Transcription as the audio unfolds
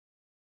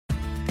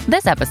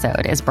This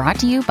episode is brought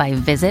to you by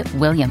Visit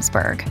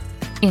Williamsburg.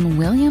 In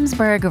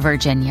Williamsburg,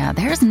 Virginia,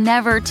 there's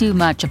never too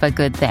much of a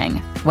good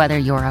thing. Whether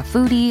you're a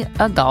foodie,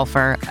 a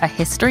golfer, a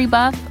history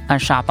buff, a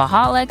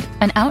shopaholic,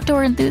 an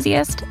outdoor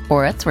enthusiast,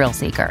 or a thrill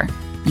seeker,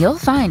 you'll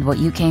find what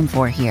you came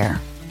for here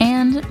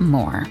and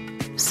more.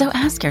 So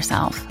ask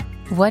yourself,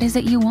 what is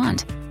it you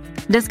want?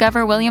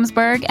 Discover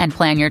Williamsburg and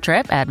plan your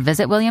trip at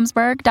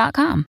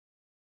visitwilliamsburg.com.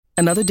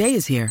 Another day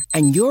is here,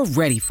 and you're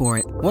ready for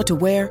it. What to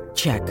wear?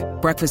 Check.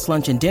 Breakfast,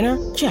 lunch, and dinner?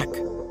 Check.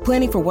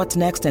 Planning for what's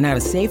next and how to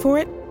save for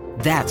it?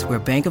 That's where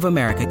Bank of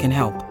America can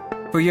help.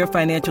 For your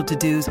financial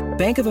to-dos,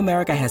 Bank of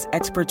America has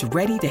experts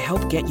ready to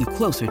help get you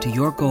closer to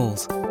your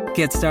goals.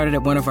 Get started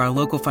at one of our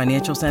local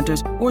financial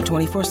centers or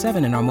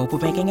 24/7 in our mobile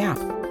banking app.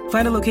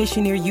 Find a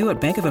location near you at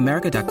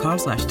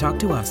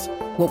bankofamerica.com/talktous.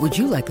 What would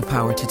you like the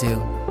power to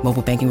do?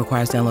 Mobile banking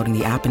requires downloading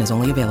the app and is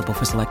only available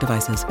for select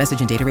devices.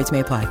 Message and data rates may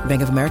apply.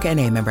 Bank of America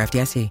N.A., member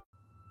FDIC.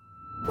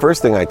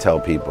 First thing I tell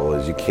people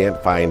is you can't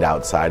find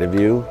outside of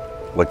you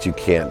what you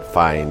can't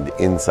find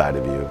inside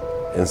of you.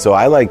 And so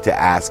I like to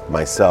ask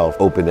myself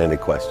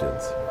open-ended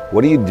questions.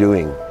 What are you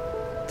doing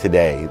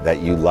today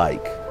that you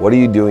like? What are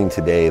you doing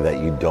today that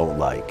you don't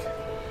like?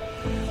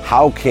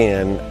 How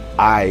can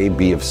I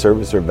be of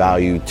service or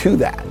value to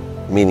that?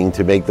 Meaning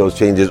to make those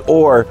changes,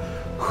 or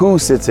who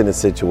sits in a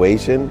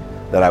situation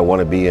that I want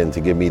to be in to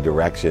give me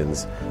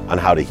directions on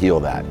how to heal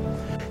that.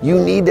 You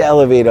need to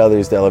elevate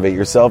others to elevate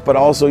yourself, but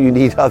also you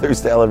need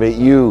others to elevate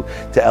you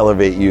to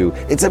elevate you.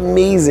 It's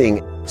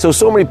amazing.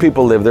 So many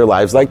people live their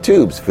lives like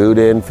tubes, food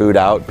in, food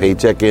out,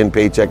 paycheck in,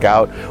 paycheck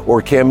out,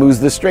 or Camus'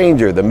 The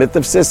Stranger, the myth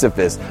of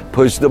Sisyphus,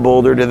 push the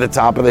boulder to the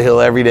top of the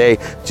hill every day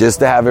just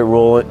to have it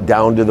roll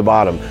down to the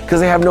bottom,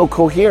 because they have no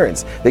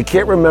coherence. They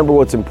can't remember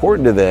what's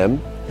important to them,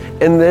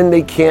 and then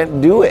they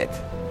can't do it.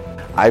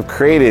 I've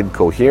created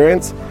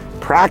coherence,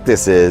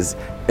 practices,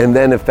 and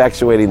then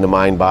effectuating the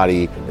mind,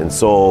 body, and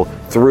soul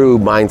through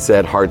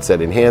mindset, heart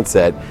set, and hand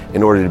set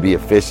in order to be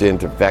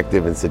efficient,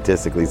 effective, and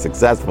statistically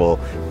successful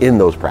in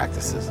those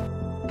practices.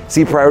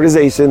 See,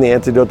 prioritization, the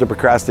antidote to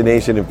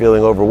procrastination and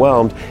feeling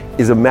overwhelmed,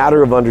 is a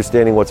matter of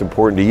understanding what's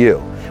important to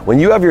you. When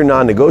you have your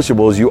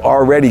non-negotiables, you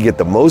already get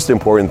the most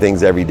important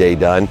things every day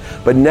done.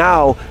 But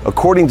now,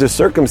 according to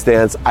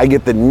circumstance, I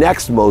get the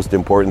next most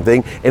important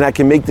thing, and I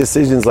can make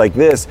decisions like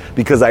this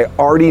because I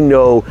already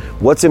know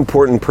what's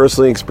important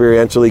personally,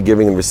 experientially,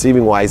 giving and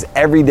receiving wise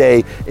every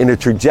day in a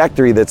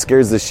trajectory that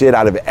scares the shit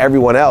out of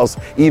everyone else,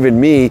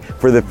 even me,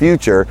 for the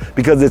future,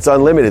 because it's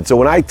unlimited. So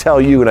when I tell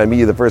you and I meet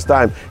you the first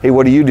time, hey,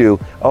 what do you do?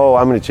 Oh,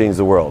 I'm going to change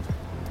the world.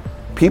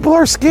 People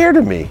are scared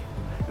of me.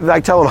 I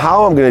tell them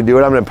how I'm going to do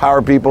it. I'm going to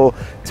empower people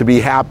to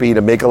be happy,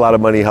 to make a lot of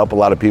money, help a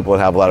lot of people,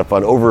 and have a lot of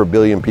fun. Over 1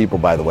 billion people,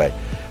 by the way.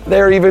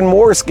 They're even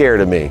more scared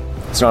of me.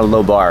 It's not a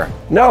low bar.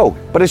 No,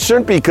 but it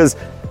shouldn't be, because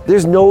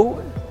there's no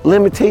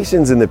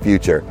limitations in the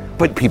future.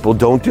 But people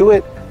don't do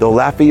it. They'll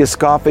laugh at you,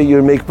 scoff at you,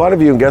 and make fun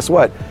of you. And guess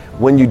what?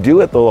 When you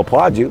do it, they'll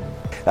applaud you.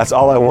 That's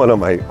all I want on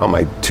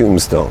my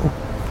tombstone.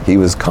 He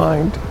was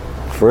kind.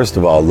 First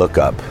of all, look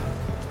up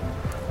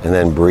and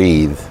then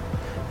breathe.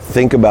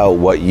 Think about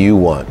what you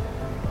want.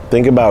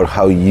 Think about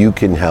how you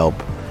can help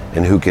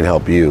and who can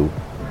help you,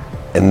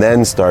 and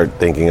then start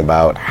thinking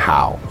about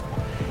how.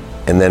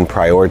 And then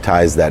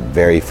prioritize that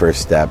very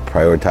first step,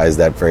 prioritize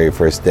that very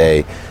first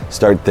day.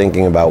 Start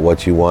thinking about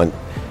what you want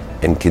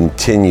and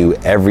continue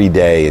every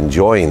day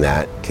enjoying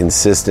that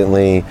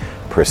consistently,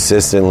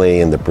 persistently,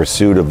 in the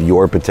pursuit of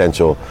your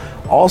potential.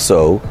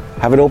 Also,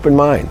 have an open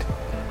mind.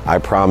 I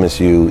promise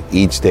you,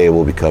 each day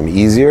will become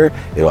easier.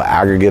 It'll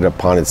aggregate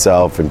upon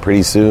itself, and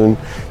pretty soon,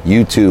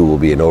 you too will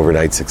be an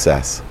overnight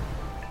success.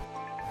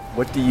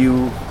 What do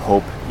you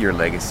hope your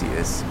legacy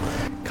is?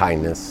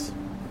 Kindness.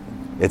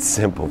 It's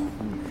simple.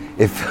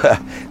 If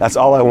that's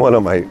all I want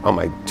on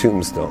my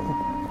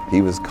tombstone.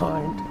 He was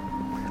kind.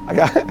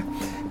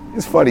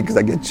 It's funny because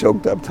I get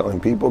choked up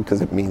telling people,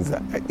 because it means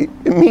that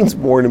it means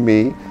more to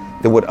me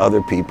than what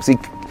other people see.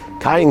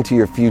 Kind to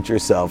your future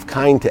self,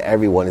 kind to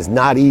everyone is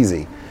not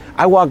easy.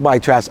 I walk by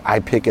trash, I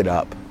pick it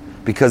up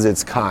because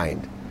it's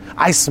kind.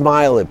 I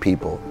smile at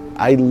people.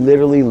 I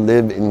literally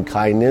live in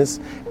kindness,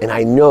 and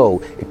I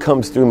know it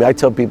comes through me. I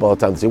tell people all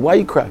the time, they say, why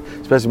you cry?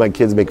 Especially my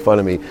kids make fun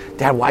of me.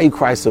 Dad, why you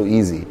cry so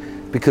easy?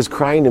 Because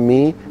crying to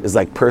me is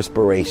like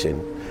perspiration.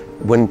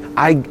 When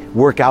I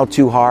work out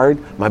too hard,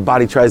 my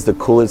body tries to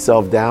cool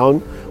itself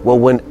down. Well,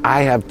 when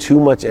I have too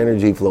much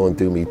energy flowing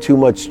through me, too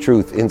much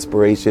truth,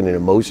 inspiration, and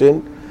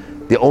emotion,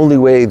 the only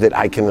way that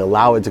I can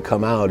allow it to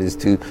come out is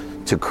to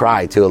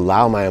cry, to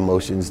allow my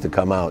emotions to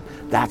come out.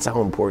 That's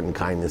how important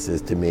kindness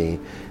is to me.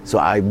 So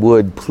I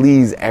would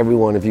please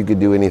everyone, if you could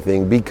do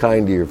anything, be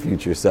kind to your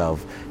future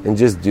self and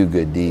just do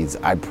good deeds.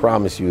 I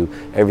promise you,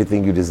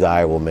 everything you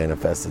desire will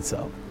manifest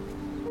itself.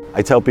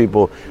 I tell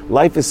people,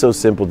 life is so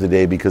simple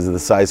today because of the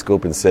size,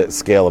 scope, and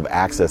scale of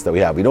access that we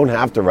have. We don't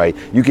have to write.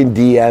 You can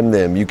DM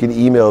them, you can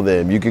email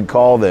them, you can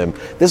call them.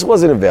 This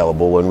wasn't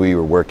available when we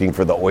were working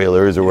for the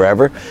Oilers or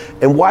wherever.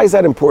 And why is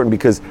that important?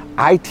 Because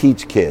I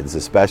teach kids,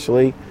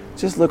 especially,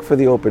 just look for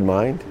the open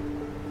mind.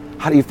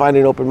 How do you find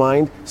an open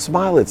mind?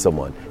 Smile at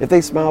someone. If they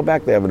smile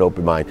back, they have an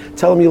open mind.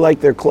 Tell them you like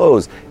their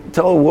clothes.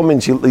 Tell a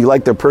woman you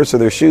like their purse or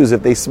their shoes.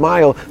 If they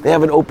smile, they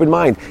have an open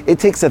mind. It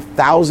takes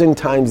 1,000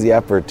 times the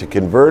effort to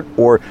convert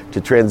or to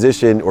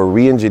transition or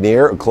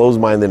re-engineer a closed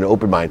mind than an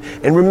open mind.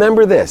 And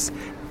remember this,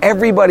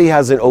 everybody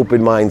has an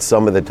open mind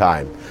some of the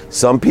time.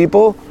 Some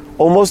people,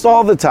 almost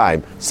all the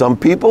time. Some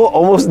people,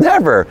 almost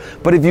never.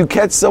 But if you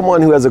catch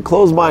someone who has a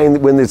closed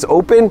mind when it's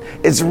open,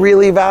 it's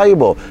really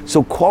valuable.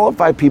 So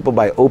qualify people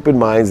by open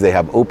minds. They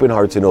have open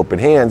hearts and open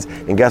hands.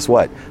 And guess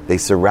what? They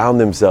surround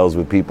themselves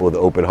with people with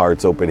open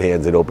hearts, open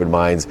hands, and open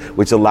minds,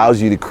 which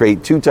allows you to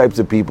create two types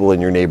of people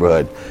in your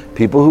neighborhood.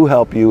 People who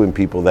help you and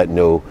people that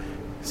know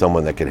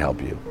someone that can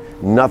help you.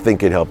 Nothing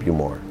can help you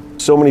more.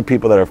 So many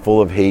people that are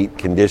full of hate,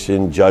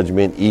 condition,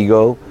 judgment,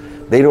 ego,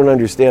 they don't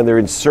understand. They're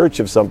in search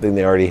of something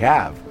they already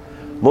have.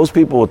 Most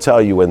people will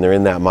tell you when they're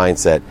in that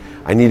mindset,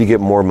 I need to get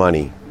more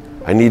money.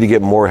 I need to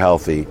get more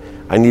healthy.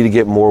 I need to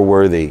get more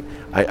worthy.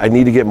 I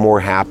need to get more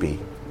happy.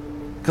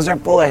 Because they're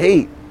full of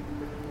hate.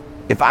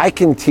 If I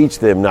can teach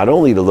them not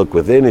only to look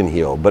within and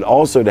heal, but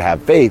also to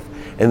have faith,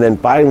 and then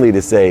finally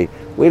to say,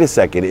 wait a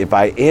second, if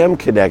I am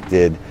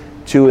connected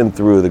to and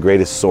through the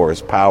greatest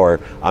source, power,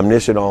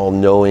 omniscient,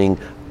 all-knowing,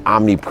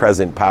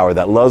 omnipresent power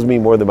that loves me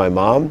more than my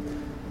mom,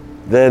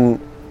 then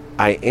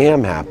I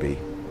am happy.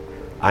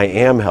 I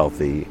am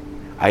healthy.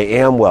 I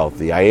am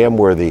wealthy, I am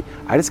worthy.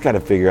 I just got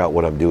to figure out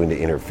what I'm doing to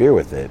interfere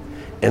with it.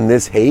 And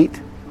this hate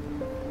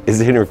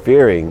is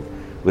interfering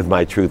with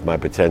my truth, my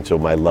potential,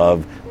 my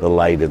love, the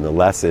light, and the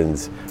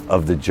lessons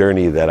of the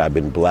journey that I've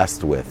been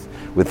blessed with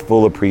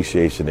full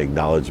appreciation,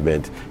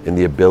 acknowledgement, and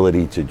the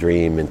ability to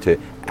dream and to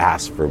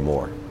ask for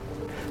more.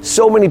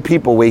 So many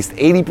people waste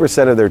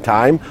 80% of their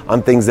time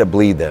on things that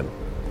bleed them.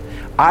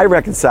 I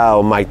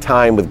reconcile my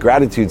time with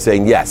gratitude,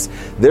 saying, yes,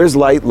 there's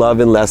light,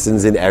 love, and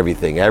lessons in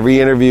everything. Every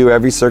interview,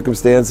 every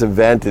circumstance,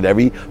 event, and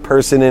every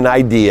person and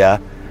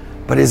idea.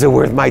 But is it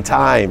worth my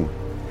time?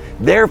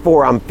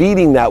 Therefore, I'm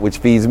feeding that which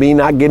feeds me,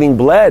 not getting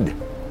bled.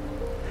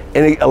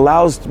 And it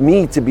allows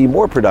me to be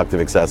more productive,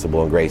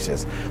 accessible, and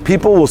gracious.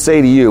 People will say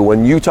to you,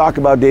 when you talk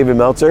about David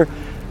Meltzer,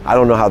 I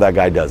don't know how that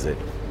guy does it.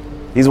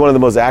 He's one of the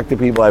most active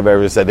people I've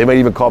ever said. They might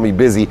even call me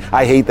busy.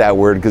 I hate that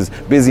word because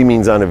busy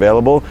means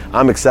unavailable.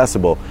 I'm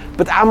accessible.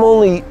 But I'm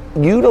only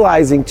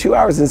utilizing 2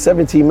 hours and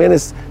 17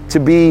 minutes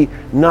to be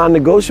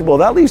non-negotiable.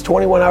 That leaves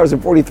 21 hours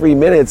and 43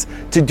 minutes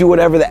to do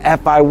whatever the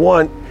F I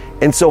want.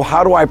 And so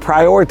how do I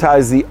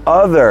prioritize the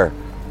other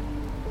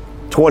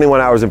 21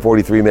 hours and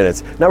 43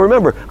 minutes? Now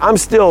remember, I'm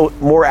still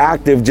more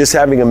active just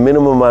having a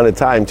minimum amount of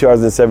time, 2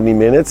 hours and 70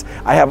 minutes.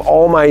 I have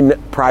all my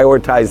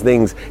prioritized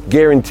things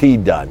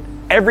guaranteed done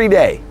every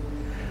day.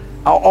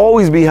 I'll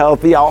always be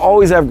healthy, I'll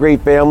always have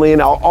great family,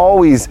 and I'll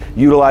always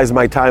utilize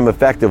my time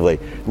effectively.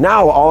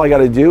 Now all I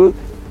gotta do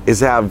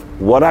is have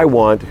what I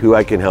want, who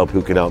I can help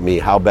me,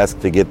 how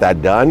best to get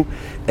that done,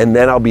 and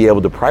then I'll be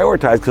able to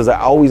prioritize because I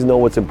always know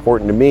what's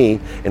important to me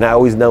and I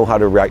always know how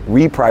to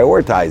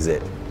reprioritize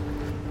it.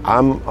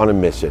 I'm on a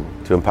mission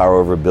to empower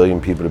over 1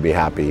 billion people to be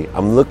happy.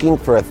 I'm looking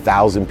for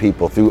 1,000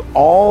 people through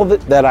all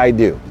that I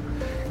do.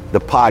 The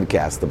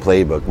podcast, the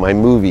playbook, my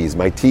movies,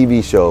 my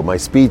TV show, my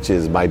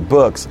speeches, my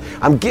books.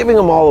 I'm giving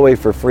them all away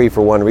for free for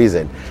one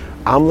reason.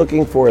 I'm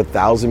looking for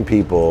 1,000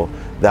 people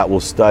that will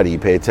study,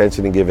 pay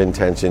attention, and give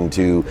intention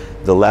to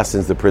the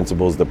lessons, the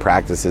principles, the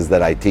practices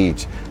that I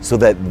teach so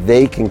that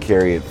they can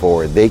carry it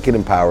forward. They can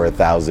empower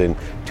 1,000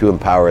 to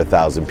empower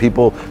 1,000.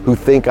 People who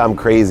think I'm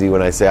crazy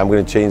when I say I'm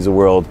going to change the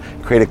world,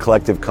 create a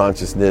collective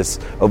consciousness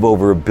of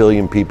over 1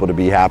 billion people to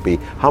be happy.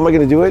 How am I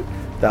going to do it?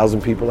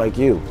 1,000 people like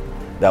you.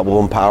 That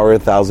will empower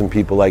 1,000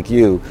 people like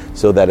you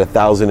so that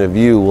 1,000 of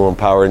you will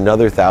empower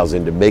another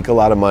 1,000 to make a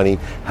lot of money,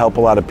 help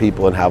a lot of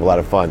people, and have a lot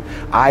of fun.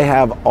 I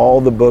have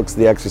all the books,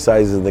 the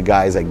exercises, and the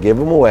guides. I give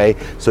them away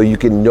so you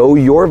can know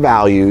your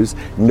values,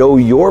 know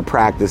your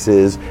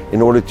practices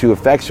in order to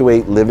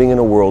effectuate living in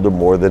a world of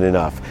more than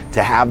enough,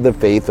 to have the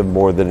faith of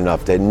more than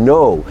enough, to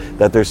know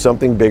that there's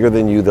something bigger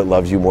than you that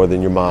loves you more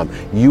than your mom.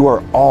 You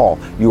are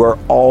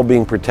all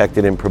being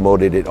protected and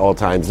promoted at all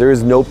times. There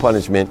is no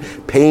punishment.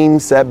 Pain,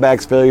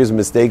 setbacks, failures,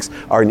 mistakes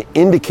are an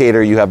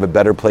indicator you have a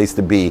better place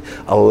to be.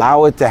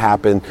 Allow it to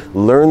happen.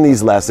 Learn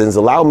these lessons.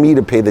 Allow me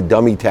to pay the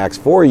dummy tax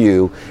for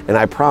you. And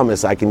I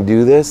promise I can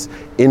do this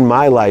in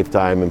my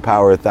lifetime,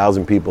 empower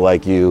 1,000 people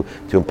like you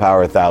to empower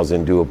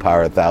 1,000 to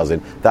empower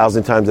 1,000.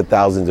 1,000 times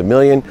 1,000 is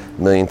 1,000,000.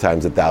 1,000,000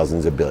 times 1,000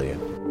 is 1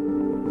 billion.